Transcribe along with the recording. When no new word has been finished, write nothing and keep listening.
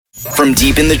From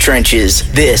deep in the trenches,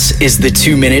 this is the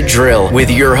 2-Minute Drill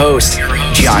with your host,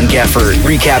 John Geffert,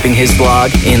 recapping his blog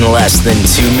in less than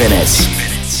 2 minutes.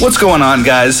 What's going on,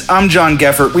 guys? I'm John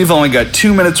Geffert. We've only got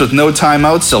 2 minutes with no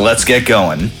timeouts, so let's get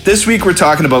going. This week, we're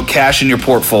talking about cash in your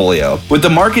portfolio. With the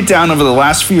market down over the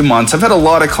last few months, I've had a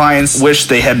lot of clients wish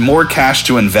they had more cash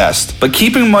to invest. But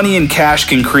keeping money in cash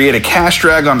can create a cash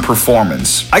drag on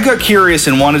performance. I got curious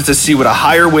and wanted to see what a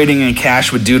higher weighting in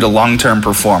cash would do to long-term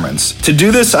performance. To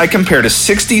do this, I compared a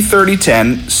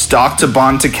 60-30-10 stock to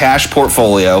bond to cash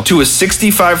portfolio to a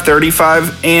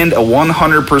 65-35 and a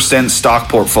 100% stock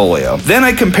portfolio. Then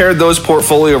I compared those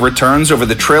portfolio returns over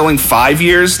the trailing 5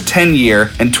 years,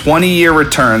 10-year, and 20-year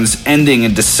returns ending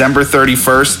in December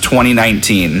 31st,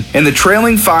 2019. In the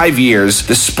trailing 5 years,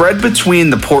 the spread between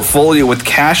the portfolio with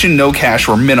cash and no cash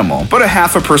were minimal, but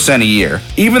 0.5% a year.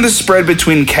 Even the spread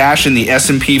between cash and the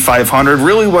S&P 500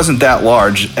 really wasn't that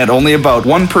large, at only about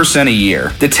 1% a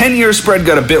year. The 10-year spread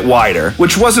got a bit wider,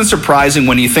 which wasn't surprising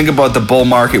when you think about the bull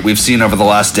market we've seen over the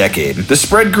last decade. The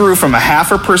spread grew from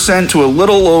 0.5% to a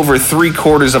little over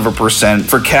 0.75%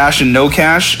 for cash and no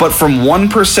cash, but from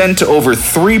 1% to over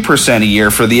 3% a year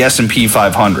for the S&P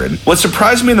 500. What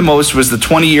surprised me the most was the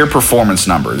 20-year performance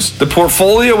numbers. The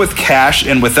portfolio with cash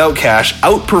and without cash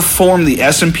outperformed the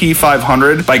S&P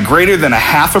 500 by greater than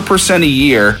 0.5% a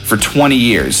year for 20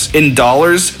 years. In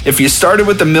dollars, if you started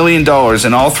with $1 million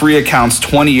in all three accounts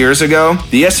 20 years ago,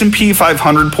 the S&P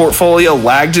 500 portfolio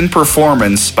lagged in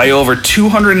performance by over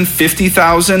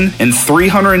 $250,000 and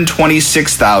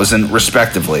 $326,000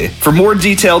 respectively. For more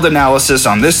detailed analysis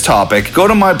on this topic, go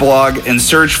to my blog and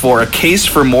search for A Case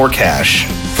for More Cash.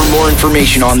 For more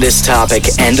information on this topic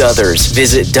and others,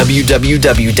 visit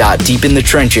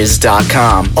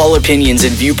www.deepinthetrenches.com. All opinions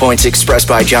and viewpoints expressed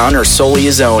by John are solely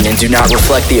his own and do not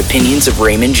reflect the opinions of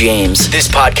Raymond James. This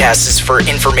podcast is for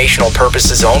informational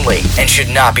purposes only and should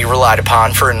not be relied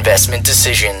upon for investment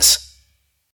decisions.